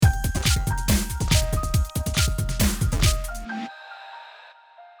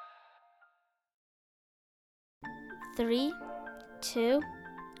Three, two,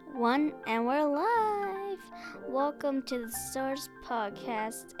 one, and we're live. Welcome to the Stars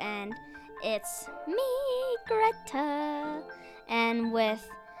Podcast, and it's me, Greta, and with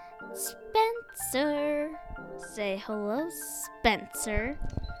Spencer. Say hello, Spencer.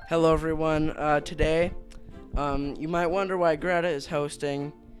 Hello, everyone. Today, you might wonder why Greta is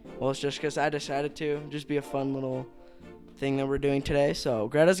hosting. Well, it's just because I decided to. Just be a fun little thing that we're doing today. So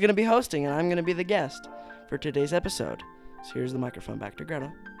Greta's going to be hosting, and I'm going to be the guest for today's episode. So here's the microphone back to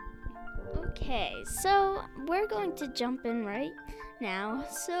Greta. Okay, so we're going to jump in right now.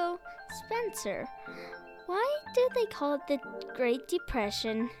 So, Spencer, why did they call it the Great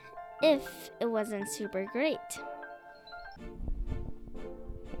Depression if it wasn't super great?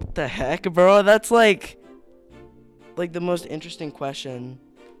 What the heck, bro? That's like the most interesting question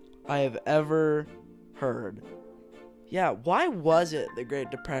I have ever heard. Yeah, why was it the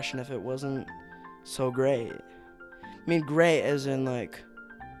Great Depression if it wasn't so great? I mean, great as in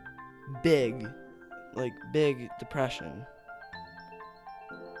big depression.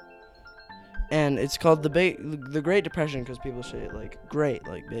 And it's called the Great Depression because people say it great,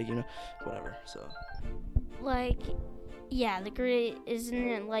 big, whatever. So, yeah, the Great isn't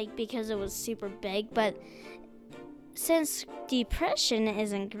it because it was super big, but since depression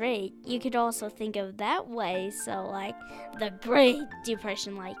isn't great, you could also think of that way. So, the Great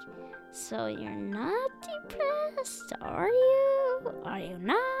Depression, so you're not depressed, are you? Are you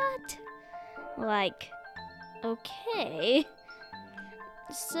not? Okay.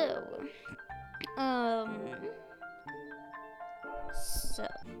 So,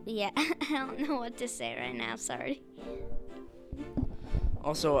 yeah, I don't know what to say right now, sorry.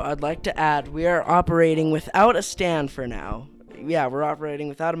 also, I'd like to add, we are operating without a stand for now. Yeah, we're operating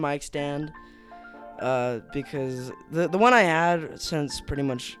without a mic stand, because the one I had since pretty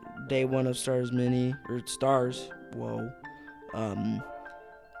much day one of Stars Mini, or Stars,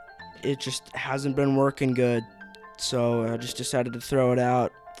 it just hasn't been working good, so I just decided to throw it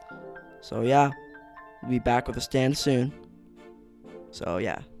out. So yeah, we'll be back with a stand soon. So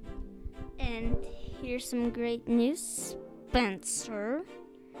yeah. And here's some great news, Spencer,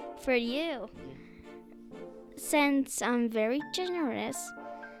 for you. Since I'm very generous,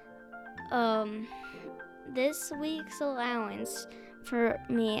 this week's allowance for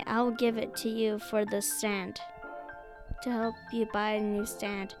me, I'll give it to you for the stand, to help you buy a new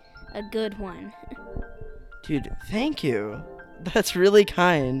stand, a good one. Dude, thank you. That's really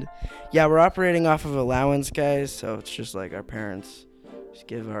kind. Yeah, we're operating off of allowance, guys, so it's just like our parents just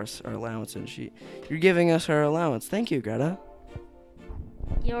give us our allowance, and you're giving us our allowance. Thank you, Greta.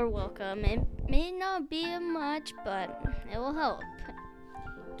 You're welcome. It may not be much, but it will help.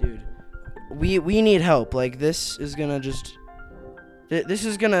 Dude, we need help. This is gonna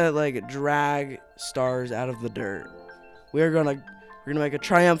drag Stars out of the dirt. We're gonna make a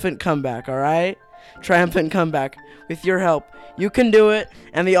triumphant comeback, all right? Triumphant comeback with your help. You can do it,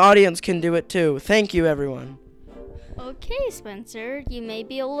 and the audience can do it too. Thank you, everyone. Okay, Spencer, you may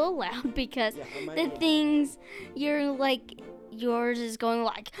be a little loud because the things yours is going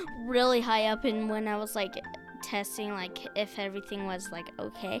really high up, and when I was testing if everything was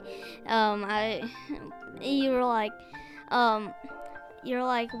okay, you're like,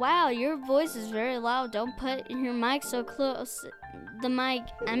 wow, your voice is very loud. Don't put your mic so close.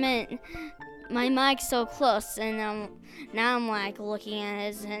 My mic's so close, and now I'm looking at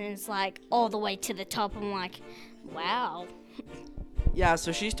it, and it's all the way to the top. I'm like, wow. Yeah,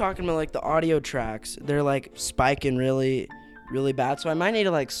 so she's talking about the audio tracks. They're spiking really, really bad. So I might need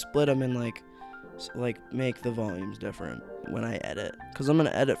to split them and make the volumes different when I edit, because I'm gonna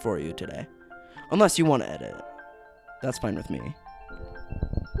edit for you today. Unless you want to edit, that's fine with me.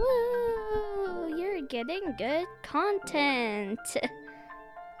 Woo! You're getting good content.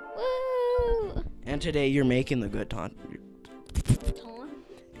 Woo! And today you're making the good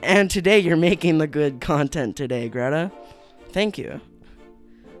And today you're making the good content today, Greta. Thank you.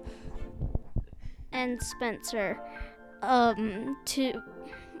 And Spencer,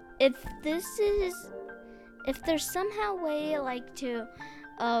 if there's somehow way to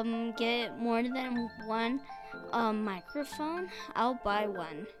get more than one microphone, I'll buy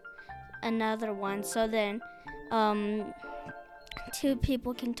another one, so then two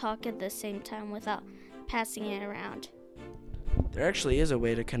people can talk at the same time without passing it around. There actually is a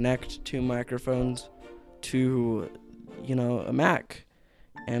way to connect two microphones to, a Mac.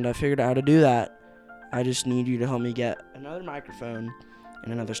 And I figured out how to do that. I just need you to help me get another microphone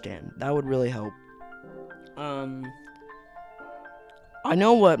and another stand. That would really help. I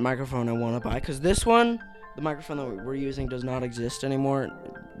know what microphone I want to buy, because this one, the microphone that we're using, does not exist anymore.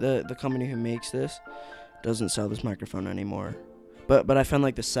 The company who makes this doesn't sell this microphone anymore. But I found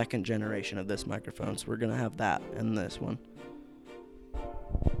like the second generation of this microphone, so we're gonna have that and this one.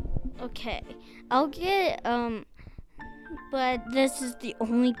 Okay, I'll get but this is the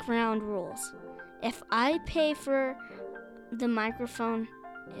only ground rules. If I pay for the microphone,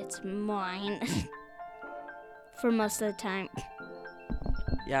 it's mine for most of the time.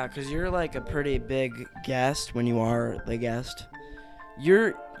 Yeah, because you're like a pretty big guest when you are the guest.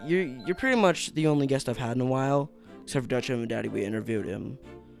 You're pretty much the only guest I've had in a while, except for Dutch and Daddy. We interviewed him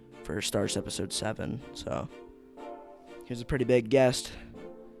for Stars episode 7, so he was a pretty big guest,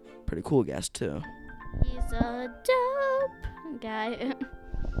 pretty cool guest too. He's a dope guy.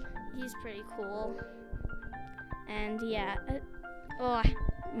 He's pretty cool. And yeah,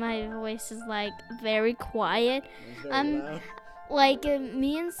 my voice is like very quiet. Like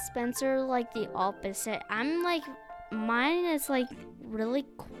me and Spencer are like the opposite. I'm like, mine is like really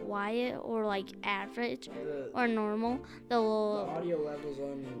quiet or like average or normal. The audio levels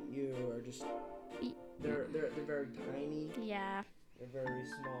on you are just they're very tiny. Yeah. They're very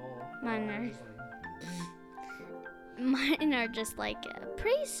small. Mine are just like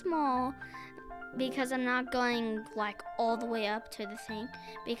pretty small because I'm not going like all the way up to the thing,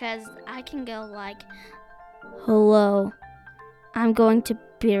 because I can go like, hello, I'm going to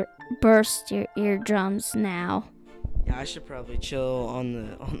burst your eardrums now. Yeah, I should probably chill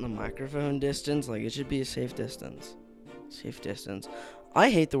on the microphone distance. Like, it should be a safe distance. Safe distance. I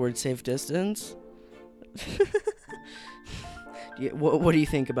hate the word safe distance. What do you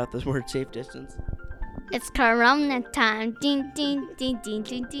think about this word safe distance? It's Corona time. Ding, ding, ding, ding,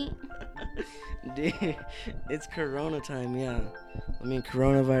 ding, ding. Dude, it's Corona time, yeah. I mean,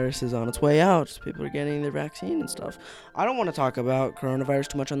 coronavirus is on its way out. People are getting their vaccine and stuff. I don't want to talk about coronavirus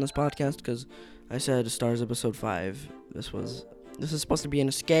too much on this podcast because I said Stars episode 5. This is supposed to be an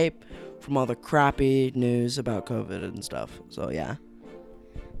escape from all the crappy news about COVID and stuff. So yeah.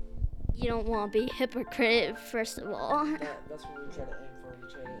 You don't want to be a hypocrite, first of all. That's what we try to aim for. We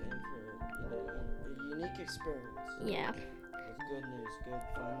try to aim for, a unique experience. Yeah. With good news, good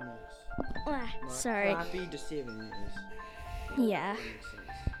fun news. Not Sorry. crappy, deceiving news. Yeah.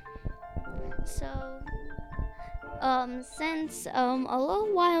 So, since a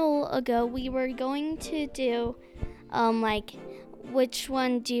little while ago we were going to do, like, which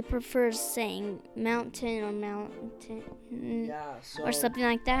one do you prefer saying, mountain or mountain? Yeah, so or something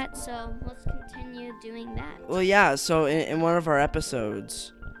like that. So let's continue doing that. Well, yeah. So in one of our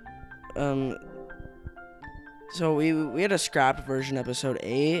episodes, so we had a scrapped version, episode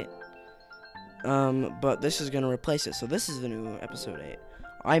 8. But this is gonna replace it. So this is the new episode 8.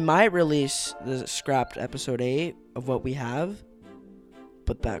 I might release the scrapped episode 8 of what we have,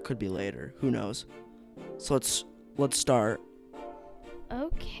 but that could be later. Who knows? So let's start.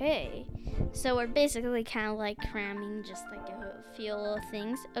 Okay, so we're basically kind of like cramming just like a few little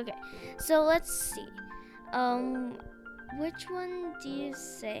things. Okay, so let's see. Which one do you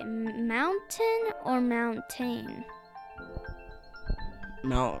say, mountain or mountain?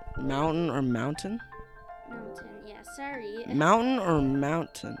 Mountain or mountain? Mountain, yeah, sorry. Mountain or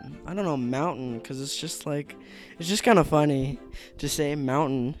mountain? I don't know, mountain, because it's just kind of funny to say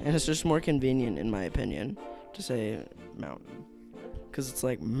mountain, and it's just more convenient, in my opinion, to say mountain. Because it's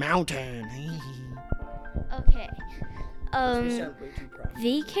like mountain. Okay.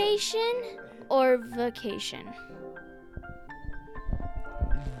 Vacation or vacation?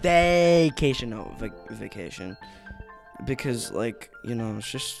 Vacation, no, vacation. Because, like, you know, it's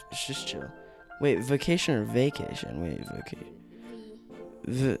just chill. Wait, vacation or vacation? Wait,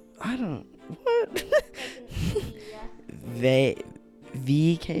 I don't. What?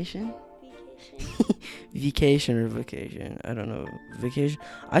 Vacation? Vacation or vacation? I don't know. Vacation.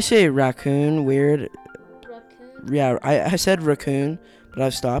 I say raccoon. Weird. Raccoon? Yeah, I said raccoon, but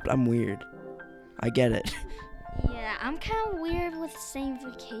I've stopped. I'm weird. I get it. Yeah, I'm kind of weird with saying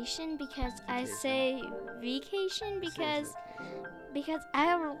vacation because I say vacation because I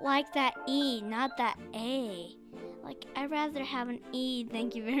don't like that E, not that A. Like, I'd rather have an E,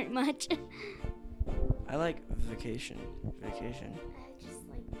 thank you very much. I like vacation. Vacation. I just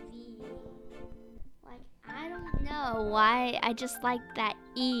like V. Like, I don't know why, I just like that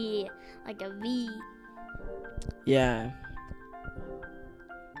E, like a V. Yeah.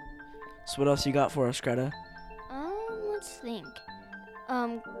 So what else you got for us, Greta? Let's think.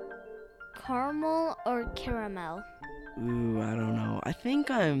 Caramel or caramel? Ooh, I don't know. I think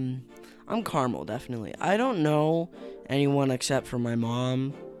I'm caramel, definitely. I don't know anyone except for my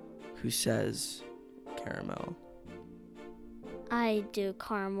mom who says caramel. I do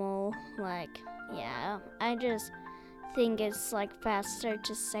caramel, like, yeah. I just think it's like faster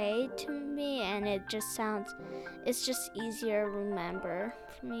to say to me, and it's just easier to remember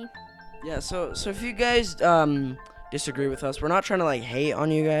for me. Yeah, so if you guys disagree with us, we're not trying to like hate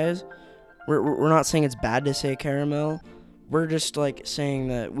on you guys. We're not saying it's bad to say caramel. We're just like saying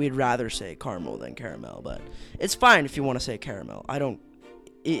that we'd rather say caramel than caramel, but it's fine if you want to say caramel.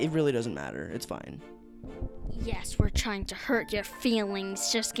 It really doesn't matter. It's fine. Yes, we're trying to hurt your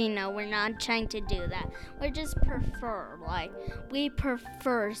feelings. Just, we're not trying to do that. We just we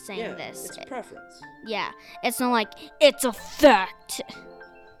prefer saying this. It's preference. Yeah, it's not like, it's a fact.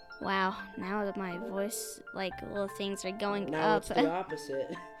 Wow, now that my voice, little things are going Now up. it's the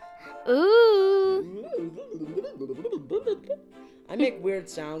opposite. Ooh. I make weird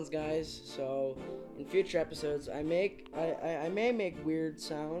sounds, guys, so in future episodes I may make weird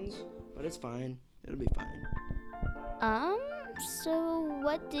sounds, but it's fine. It'll be fine. So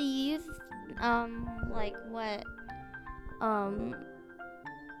what do you,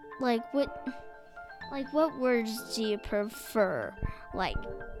 what words do you prefer,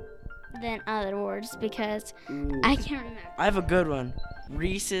 than other words? Because Ooh. I can't remember. I have a good one.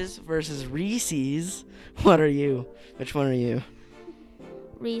 Reese's versus Reese's. What are you? Which one are you?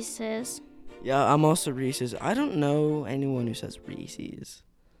 Reese's. Yeah, I'm also Reese's. I don't know anyone who says Reese's.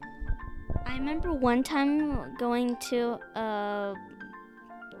 I remember one time going to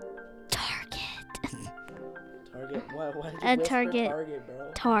Target. Target? Why did you A whisper Target. Target,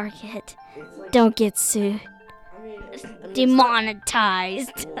 bro? Target. It's like, Don't get sued. I mean, it's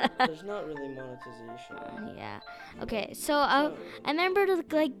Demonetized. well, there's not really monetization. Yeah. Okay. So I remember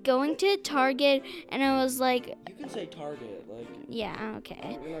going to Target, and I was like, You can say Target, yeah.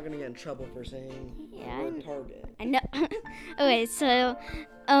 Okay. you're not gonna get in trouble for saying Yeah, the word Target. I know. Okay. So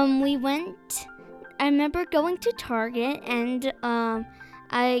we went. I remember going to Target, and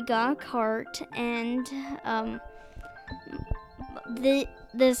I got a cart, and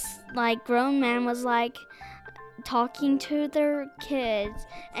this grown man was talking to their kids,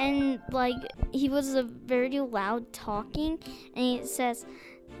 and he was a very loud talking, and he says,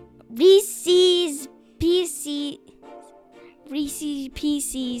 Reese's Pieces,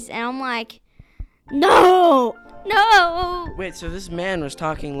 and I'm like, no. Wait, so this man was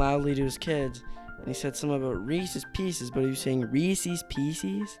talking loudly to his kids, and he said something about Reese's Pieces, but he was saying Reese's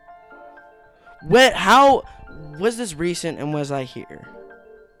Pieces? How was this recent, and was I here?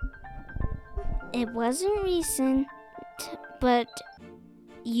 It wasn't recent, but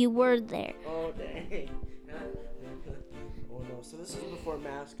you were there. Oh, dang. Oh, no. So this is before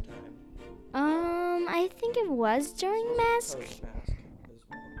mask time. I think it was during mask. Post mask as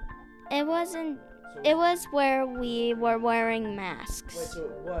well. It wasn't. So It was where we were wearing masks. Wait, so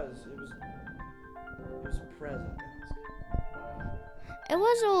it was present mask. It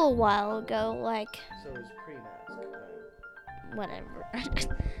was a little while ago, So it was pre-mask time. whatever.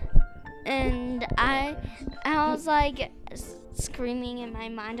 And I was screaming in my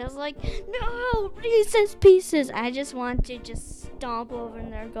mind. I was like, no, Reese's Pieces. I just want to just stomp over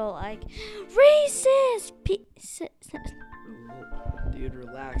in there and go Reese's Pieces. Dude,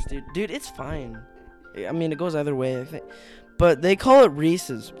 relax, dude. Dude, it's fine. I mean, it goes either way, I think. But they call it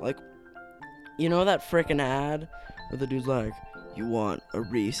Reese's. You know that frickin' ad where the dude's like, you want a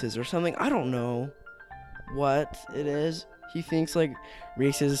Reese's or something? I don't know what it is. He thinks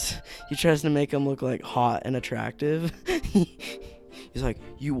Reese's, he tries to make him look hot and attractive. He's like,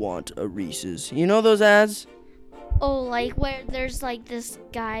 you want a Reese's. You know those ads? Oh, where there's this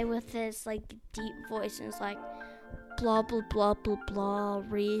guy with this deep voice, and it's blah blah blah blah blah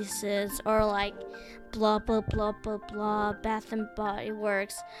Reese's, or blah blah blah blah blah Bath and Body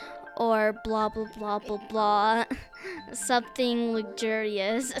Works, or blah blah blah blah blah something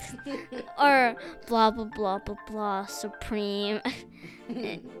luxurious, or blah blah blah blah blah Supreme.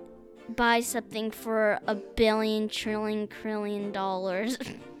 Buy something for $1 billion trillion trillion dollars.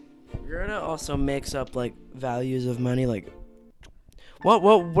 Gerda also makes up values of money. What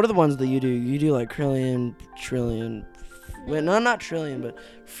are the ones that you do? You do trillion, trillion. Wait, no, not trillion, but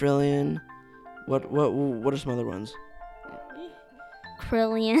frillion. What are some other ones?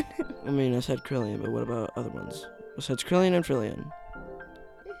 Trillion. I mean, I said trillion, but what about other ones? Besides trillion and trillion.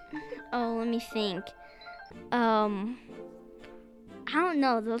 Oh, let me think. I don't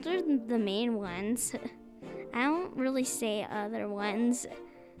know. Those are the main ones. I don't really say other ones.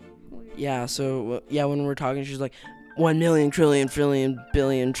 Yeah, so, when we're talking, she's like, 1 million, trillion, trillion,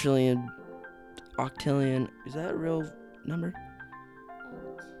 billion, trillion, octillion. Is that a real number?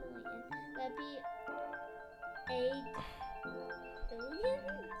 That'd be 8 billion?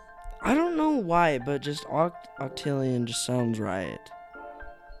 I don't know why, but just octillion just sounds right.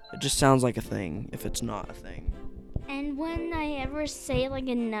 It just sounds like a thing if it's not a thing. And when I ever say like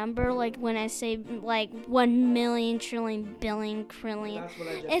a number, like when I say like 1 million trillion billion trillion, That's what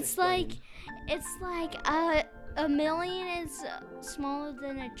I just it's explained. like a million is smaller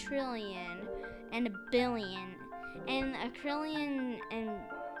than a trillion and a billion, and a trillion and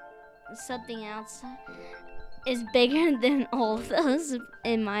something else is bigger than all of those.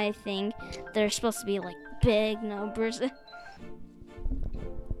 In my thing, they're supposed to be like big numbers.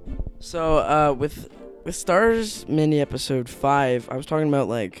 So, with Stars Mini episode 5, I was talking about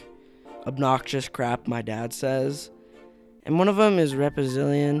like obnoxious crap my dad says, and one of them is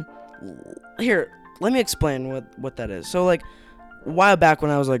reptilian. Here, let me explain what that is. So, like, a while back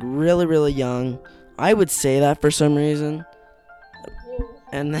when I was like really young, I would say that for some reason,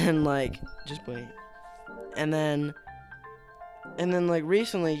 and then like just wait, and then like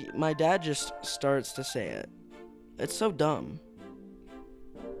recently, my dad just starts to say it. It's so dumb.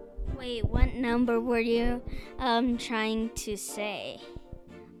 Wait, what number were you trying to say?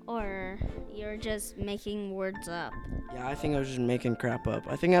 Or you're just making words up? Yeah, I think I was just making crap up.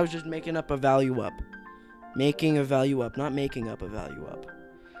 I think I was just making up a value up. Making a value up, not making up a value up.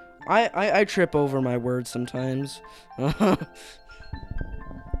 I trip over my words sometimes.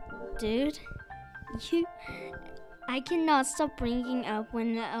 Dude, I cannot stop bringing up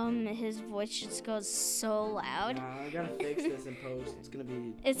when his voice just goes so loud. I gotta fix this in post. It's gonna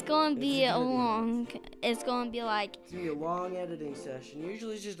be It's gonna be gonna be long. It's gonna be like It's gonna be a long editing session.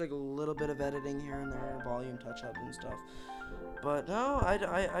 Usually it's just like a little bit of editing here and there, volume touch up and stuff. But no,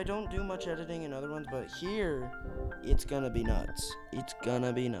 I don't do much editing in other ones, but here it's gonna be nuts. It's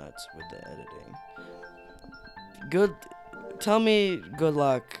gonna be nuts with the editing. Tell me good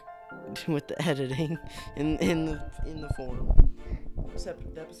luck with the editing in the form.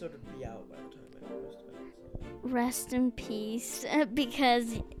 Except the episode would be out by the time I post it. rest in peace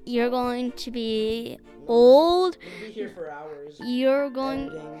because you're going to be old. We'll be here for hours. You're going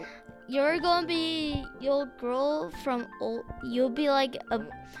Editing. you'll grow from old. You'll be like a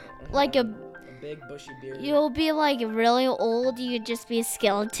big bushy beard. you'll be like really old. You'd just be a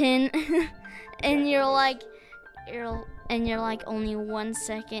skeleton, and you're like only 1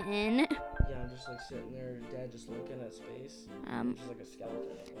 second in. Yeah, I'm just like sitting there, Dad just looking at space. Just like a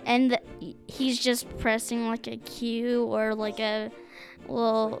skeleton. And he's just pressing like a Q or like a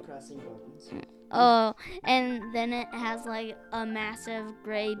little. Like pressing buttons. Oh, and then it has like a massive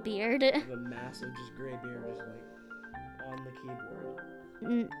gray beard. With a massive, just gray beard, just like on the keyboard. Of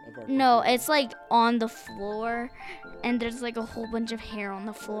our No, computer. it's like on the floor, and there's like a whole bunch of hair on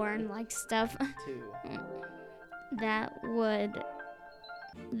the floor and like stuff. Two.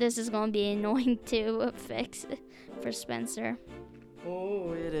 This is gonna be annoying to fix for Spencer.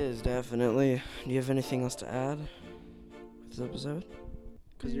 Oh, it is definitely. Do you have anything else to add with this episode?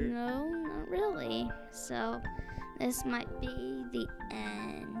 No, not really. So, this might be the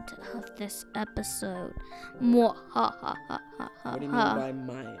end of this episode. What What do you mean by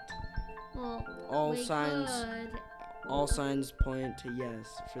might? Well, All we signs could. point to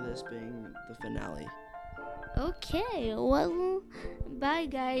yes for this being the finale. Okay, well, bye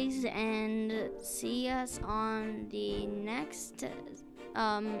guys, and see us on the next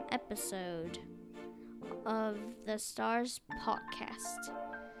episode of the Stars Podcast.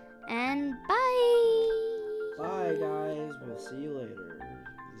 And bye! Bye, guys. We'll see you later.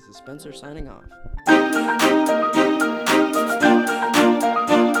 This is Spencer signing off.